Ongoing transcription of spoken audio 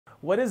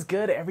What is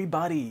good,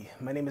 everybody?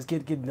 My name is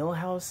Gid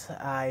Millhouse.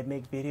 I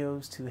make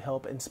videos to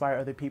help inspire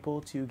other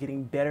people to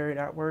getting better in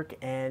artwork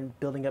and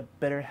building up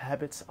better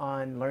habits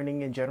on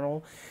learning in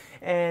general,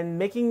 and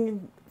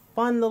making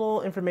fun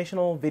little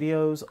informational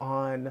videos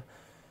on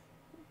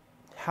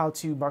how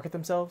to market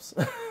themselves.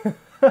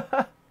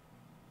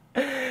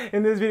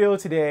 In this video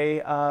today,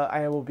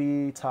 I will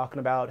be talking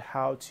about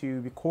how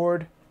to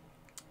record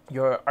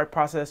your art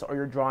process or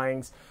your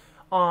drawings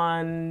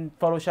on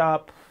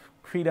Photoshop,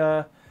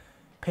 Krita,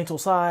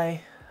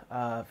 Paint.Sci,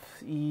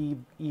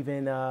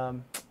 even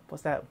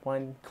what's that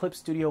one? Clip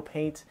Studio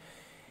Paint.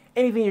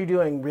 Anything you're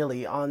doing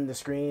really on the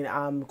screen,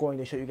 I'm going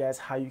to show you guys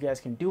how you guys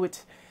can do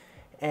it,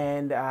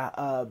 and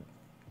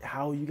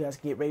how you guys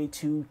can get ready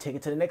to take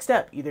it to the next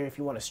step. Either if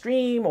you want to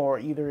stream, or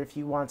either if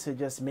you want to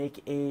just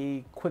make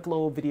a quick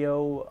little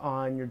video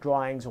on your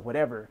drawings or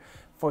whatever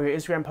for your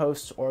Instagram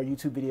posts or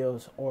YouTube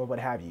videos or what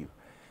have you.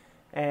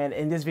 And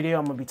in this video,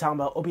 I'm going to be talking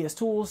about OBS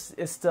tools.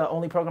 It's the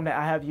only program that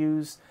I have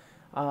used.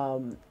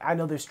 I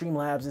know there's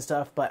Streamlabs and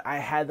stuff, but I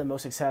had the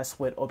most success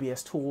with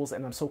OBS tools,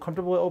 and I'm so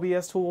comfortable with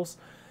OBS tools.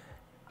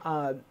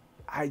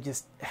 I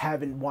just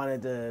haven't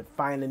wanted to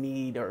find a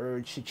need or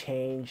urge to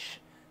change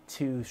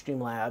to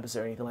Streamlabs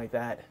or anything like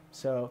that.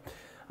 So,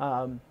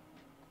 if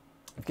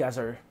you guys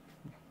are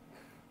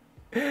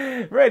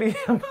ready,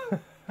 I'm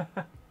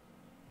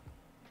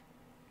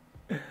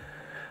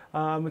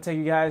going to take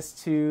you guys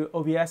to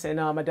OBS and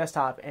my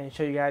desktop and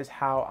show you guys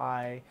how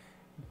I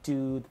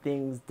do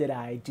things that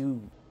I do.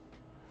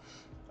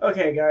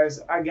 Okay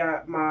guys, I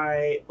got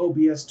my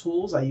OBS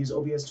tools. I use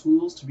OBS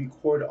tools to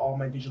record all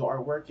my digital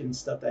artwork and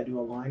stuff that I do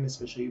online,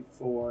 especially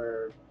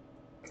for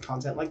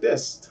content like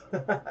this.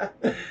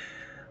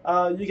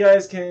 You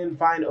guys can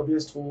find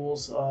OBS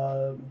tools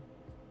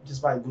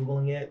just by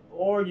Googling it,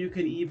 or you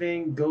could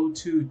even go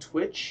to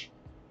Twitch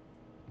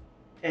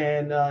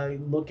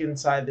and look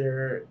inside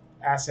their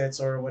assets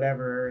or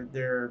whatever,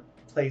 their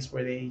place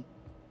where they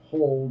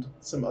hold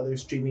some other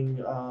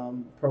streaming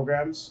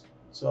programs.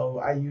 So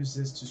I use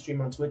this to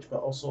stream on Twitch,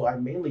 but also I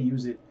mainly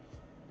use it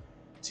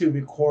to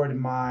record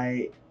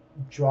my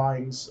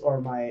drawings or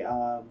my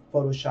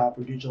Photoshop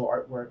or digital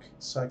artwork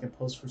so I can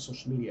post for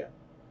social media.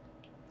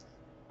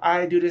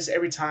 I do this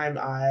every time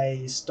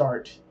I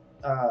start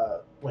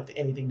with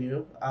anything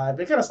new. I've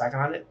been kind of slacking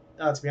on it,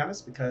 to be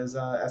honest, because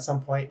at some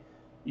point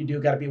you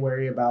do got to be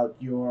wary about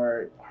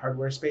your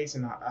hardware space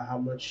and how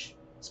much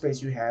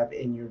space you have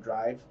in your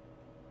drive.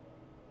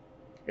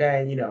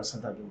 And, you know,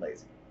 sometimes I'm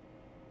lazy.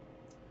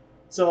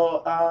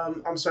 So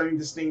I'm starting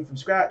this thing from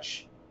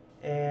scratch,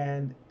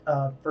 and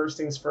first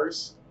things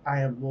first,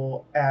 I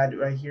will add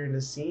right here in the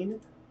scene.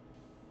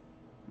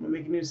 I'm gonna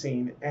make a new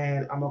scene,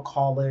 and I'm gonna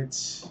call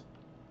it,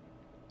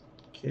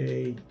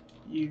 okay,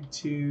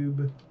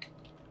 YouTube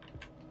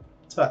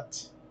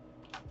Tut.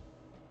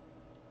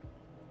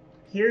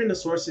 Here in the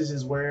sources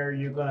is where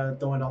you're gonna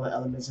throw in all the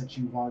elements that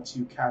you want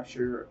to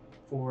capture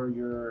for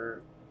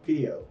your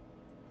video.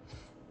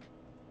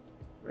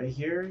 Right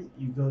here,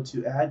 you go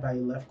to add by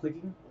left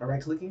clicking or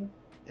right clicking,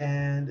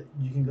 and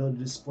you can go to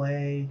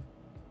display,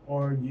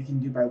 or you can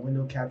do by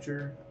window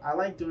capture. I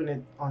like doing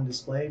it on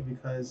display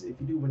because if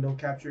you do window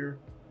capture,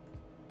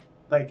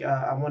 like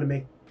I want to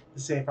make,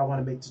 say if I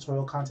want to make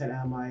tutorial content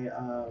out of my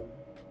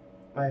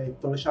my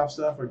Photoshop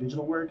stuff or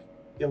digital work,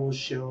 it will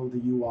show the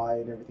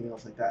UI and everything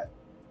else like that.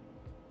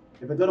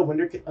 If I go to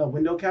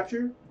window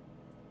capture,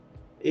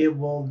 it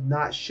will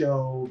not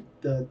show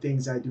the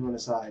things I do on the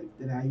side.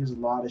 Then I use a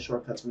lot of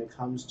shortcuts when it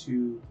comes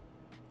to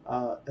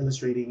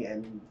illustrating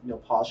and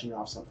polishing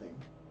off something.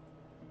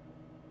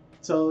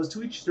 So it's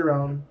to each their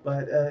own,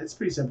 but it's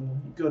pretty simple.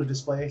 You go to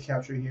display,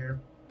 capture here.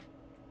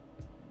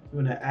 You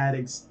want to add,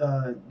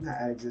 not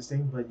add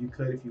existing, but you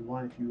could if you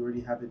want, if you already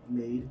have it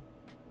made.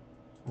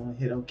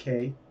 Hit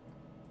OK.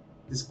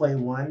 Display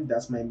 1,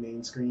 that's my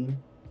main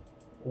screen.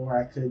 Or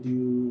I could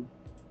do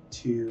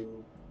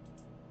 2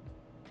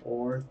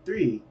 or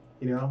 3,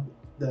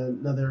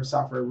 another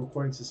software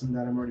recording system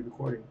that I'm already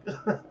recording.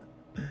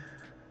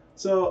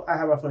 So I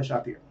have my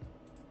Photoshop here.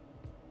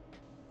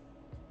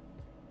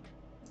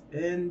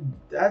 And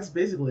that's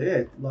basically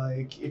it.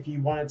 Like, if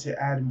you wanted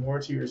to add more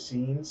to your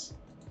scenes,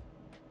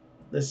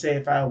 let's say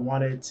if I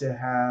wanted to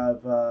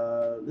have,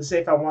 let's say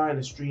if I wanted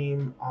to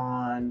stream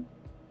on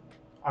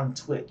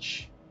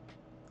Twitch,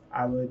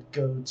 I would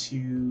go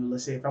to,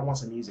 let's say if I want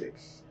some music,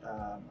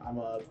 I'm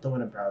gonna throw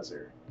in a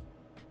browser.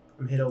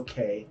 I'm hit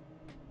OK,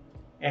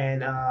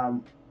 and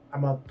I'm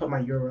gonna put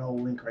my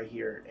URL link right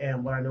here.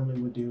 And what I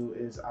normally would do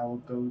is I will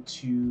go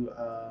to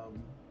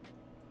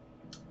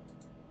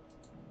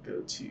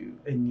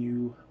a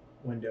new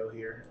window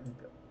here.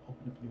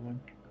 Open up a new one,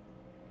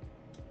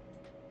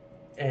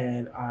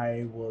 and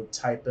I will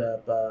type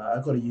up.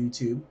 I'll go to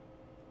YouTube,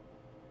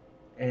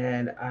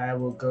 and I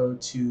will go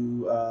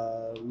to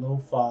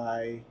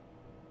lo-fi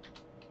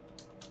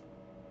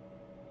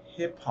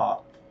hip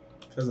hop,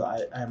 because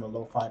I am a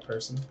lo-fi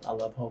person. I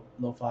love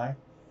lo-fi.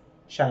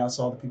 Shout out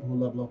to all the people who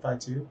love lo-fi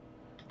too.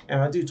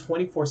 And I do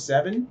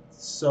 24/7,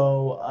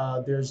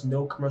 so there's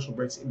no commercial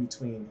breaks in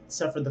between,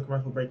 except for the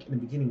commercial break in the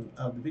beginning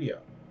of the video.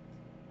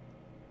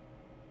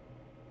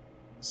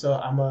 So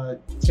I'm gonna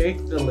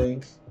take the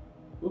link.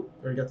 Oop,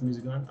 already got the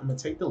music on. I'm gonna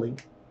take the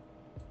link,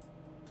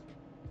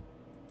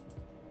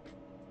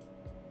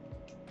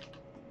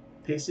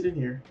 paste it in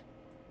here,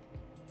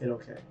 hit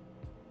OK.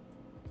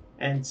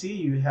 And see,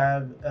 you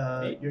have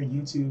your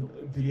YouTube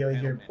video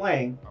here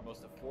playing.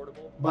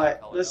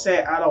 But let's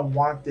say I don't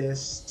want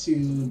this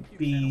to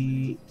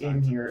be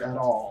in here at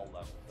all.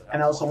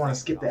 And I also want to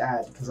skip the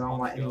ad because I don't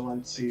want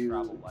anyone to,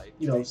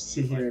 you know,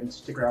 sit here and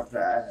stick around for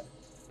the ad.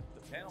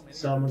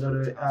 So I'm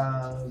going to go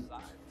to,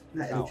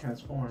 not edit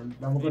transform,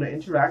 but I'm going to go to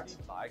interact.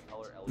 I'm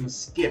going to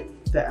skip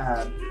the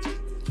ad.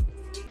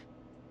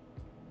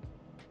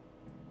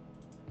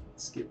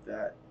 Skip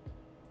that.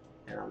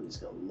 And I'm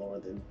just going to lower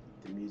the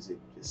music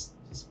just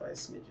by a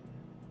smidgen.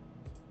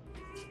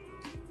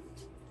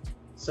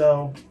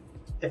 So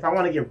if I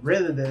want to get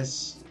rid of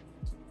this,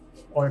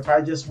 or if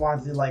I just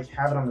want to like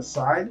have it on the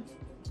side,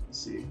 let's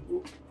see.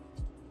 Oop.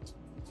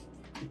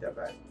 Take that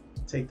back.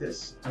 Take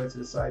this, have it to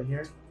the side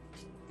here,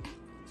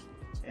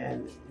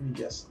 and let me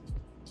just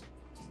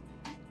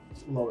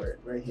lower it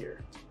right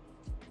here.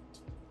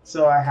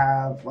 So I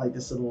have like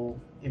this little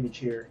image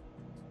here,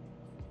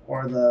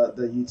 or the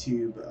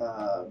YouTube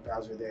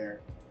browser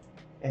there.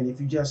 And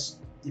if you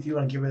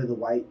want to get rid of the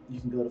white,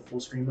 you can go to full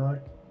screen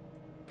mode,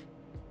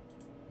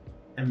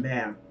 and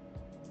bam,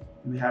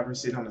 we have her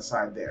sitting on the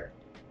side there.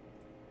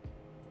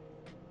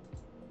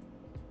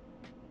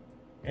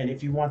 And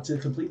if you want to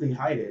completely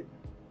hide it,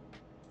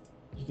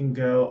 you can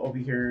go over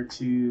here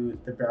to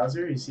the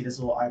browser. You see this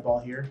little eyeball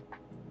here?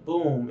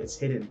 Boom, it's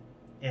hidden.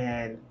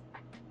 And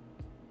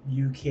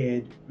you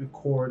could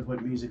record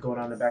what music going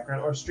on in the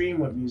background or stream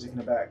what music in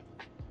the back.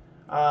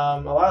 A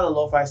lot of the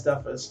lo-fi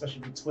stuff,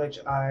 especially for Twitch,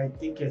 I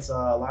think it's a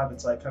lot of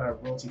it's like kind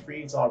of royalty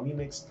free. It's all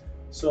remixed,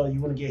 so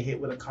you wouldn't get hit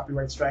with a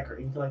copyright strike or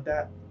anything like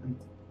that.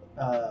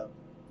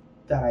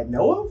 That I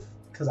know of,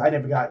 because I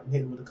never got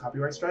hit with a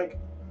copyright strike.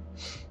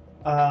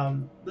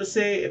 Let's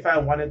say if I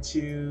wanted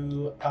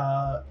to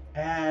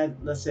add,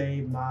 let's say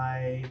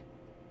my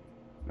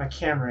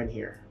camera in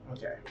here.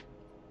 Okay.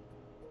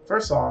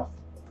 First off,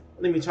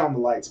 let me turn on the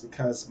lights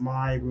because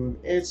my room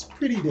is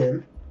pretty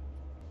dim.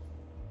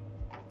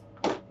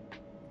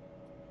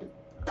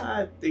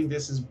 I think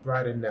this is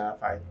bright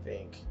enough, I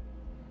think.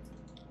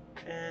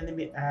 And let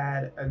me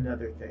add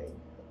another thing.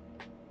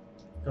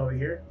 Go over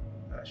here.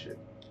 I should.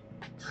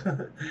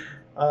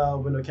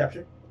 Window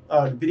capture.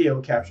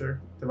 Video capture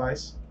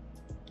device.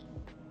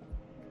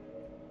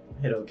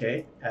 Hit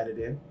OK. Add it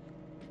in.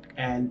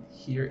 And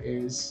here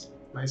is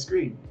my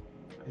screen.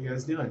 How you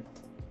guys doing?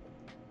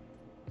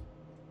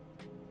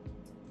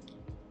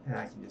 And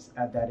I can just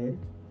add that in.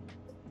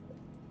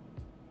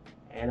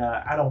 And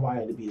I don't want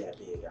it to be that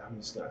big. I'm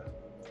just gonna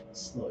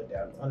slow it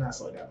down. Oh, not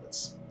slow it down.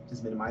 Let's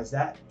just minimize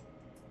that.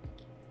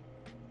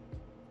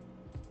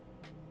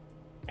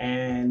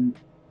 And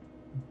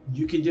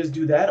you can just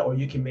do that, or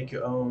you can make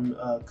your own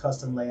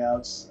custom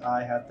layouts.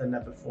 I have done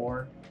that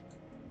before.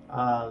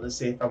 Let's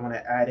say if I want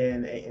to add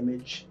in an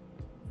image.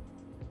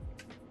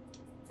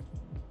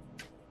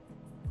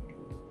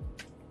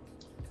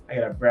 I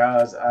gotta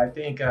browse. I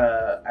think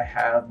I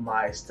have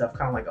my stuff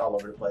kind of like all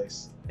over the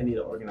place. I need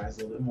to organize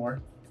a little bit more.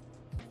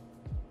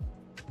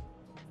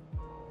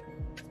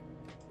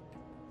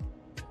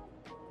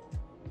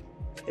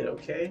 Hit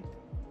OK.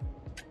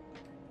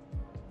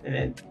 And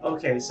then,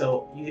 okay,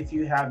 so if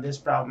you have this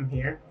problem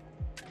here,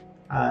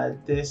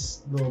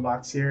 this little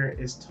box here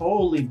is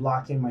totally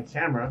blocking my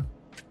camera.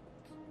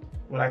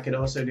 What I could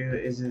also do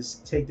is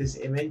just take this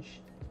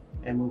image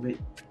and move it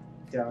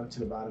down to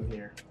the bottom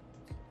here.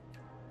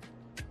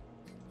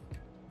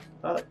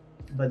 Oh,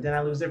 but then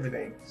I lose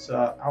everything.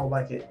 So I would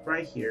like it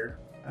right here,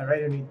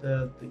 right underneath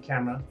the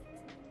camera.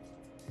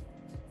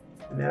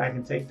 And then I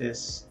can take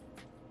this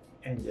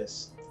and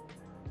just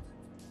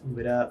move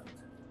it up.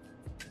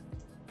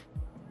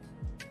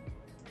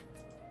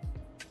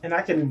 And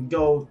I can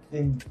go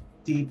in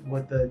deep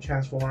with the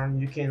transform.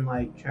 You can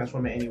like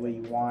transform it any way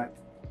you want.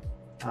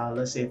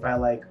 Let's say if I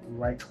like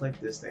right click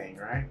this thing,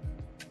 right?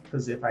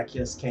 Because if I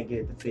just can't get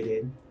it to fit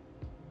in,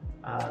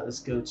 let's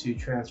go to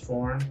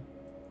transform,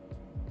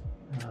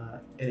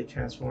 edit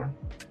transform.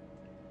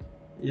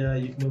 Yeah,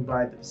 you can move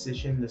by the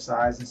position, the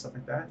size, and stuff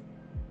like that.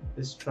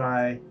 Let's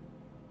try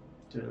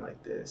doing it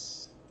like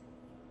this.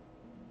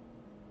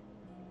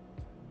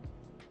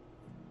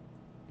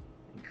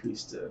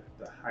 Increase the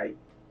height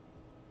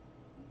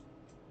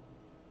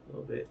a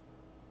little bit,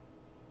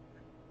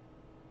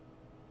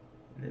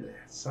 and then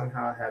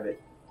somehow have it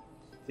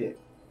fit.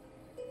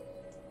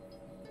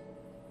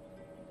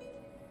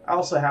 I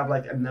also have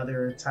like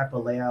another type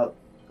of layout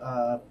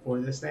for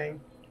this thing,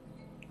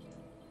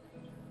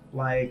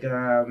 like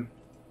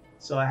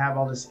so I have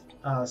all this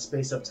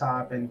space up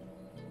top, and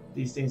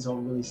these things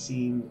don't really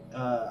seem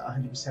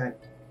 100%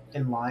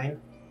 in line.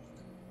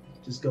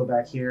 Just go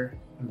back here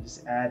and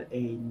just add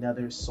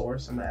another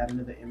source. I'm gonna add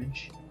another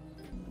image.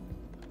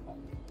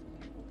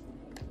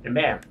 And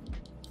bam,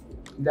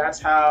 that's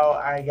how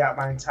I got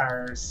my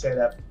entire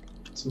setup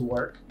to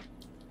work.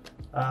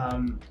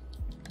 And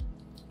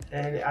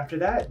after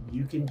that,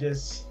 you can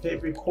just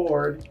hit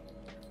record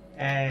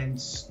and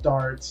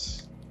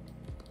start,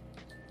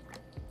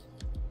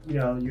 you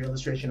know, your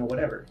illustration or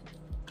whatever.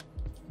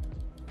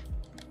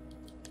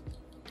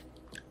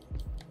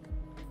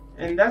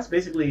 And that's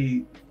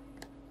basically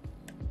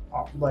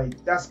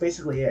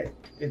it.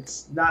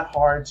 It's not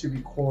hard to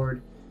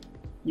record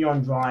your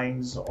own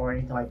drawings or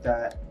anything like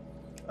that.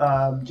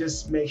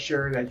 Just make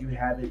sure that you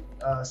have it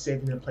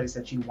saved in the place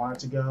that you want it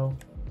to go.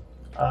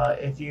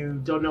 If you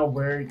don't know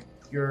where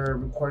your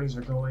recordings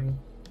are going,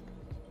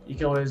 you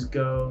can always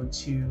go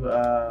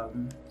to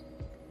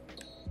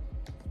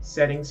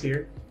settings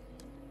here,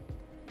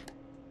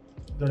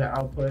 go to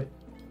output,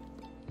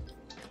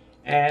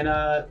 and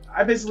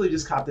I basically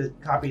just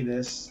copy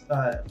this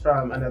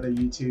from another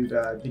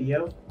YouTube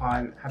video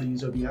on how to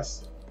use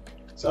OBS.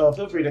 So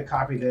feel free to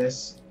copy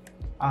this.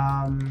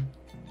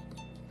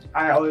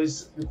 I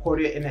always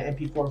record it in an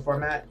MP4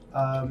 format.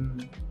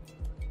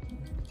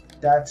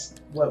 That's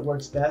what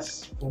works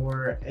best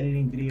for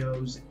editing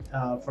videos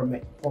for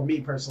me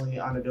personally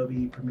on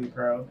Adobe Premiere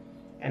Pro,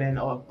 and then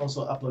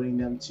also uploading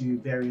them to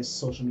various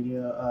social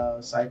media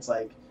sites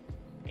like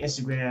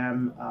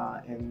Instagram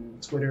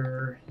and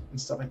Twitter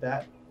and stuff like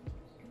that,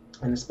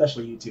 and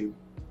especially YouTube.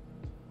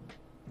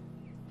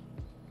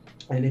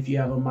 And if you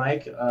have a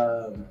mic,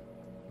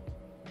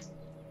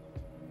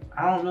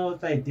 I don't know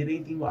if I did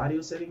anything with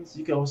audio settings.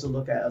 You can also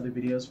look at other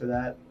videos for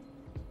that.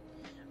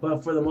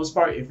 But for the most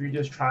part, if you're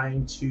just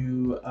trying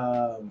to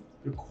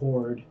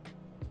record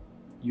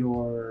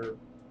your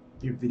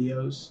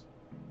videos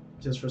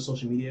just for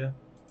social media,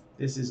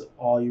 this is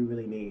all you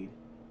really need.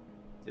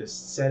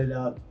 Just set it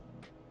up,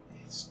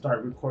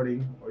 start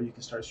recording, or you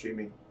can start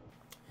streaming.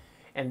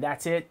 And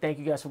that's it. Thank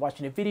you guys for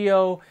watching the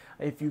video.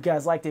 If you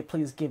guys liked it,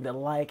 please give it a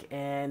like,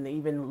 and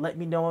even let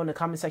me know in the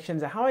comment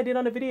sections how I did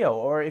on the video,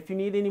 or if you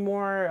need any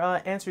more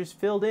answers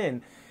filled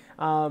in.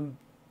 You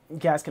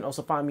guys can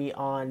also find me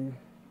on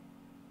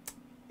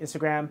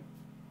Instagram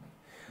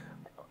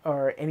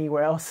or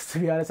anywhere else. To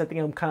be honest, I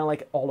think I'm kind of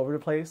like all over the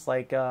place,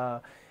 like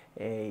a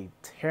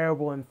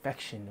terrible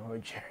infection or a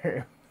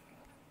germ.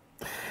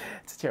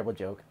 It's a terrible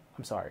joke.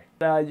 I'm sorry.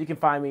 You can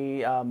find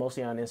me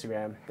mostly on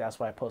Instagram. That's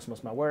where I post most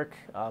of my work,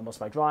 most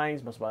of my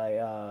drawings, most of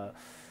my,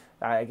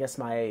 I guess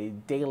my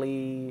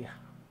daily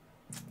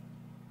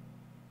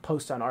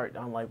post on art,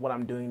 on like what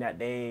I'm doing that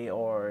day,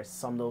 or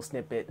some little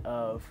snippet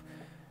of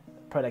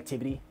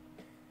productivity.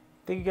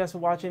 Thank you guys for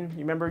watching.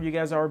 Remember, you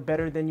guys are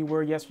better than you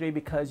were yesterday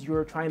because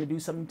you're trying to do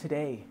something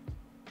today.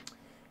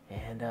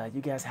 And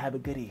you guys have a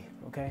goodie,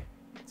 okay?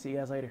 See you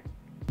guys later.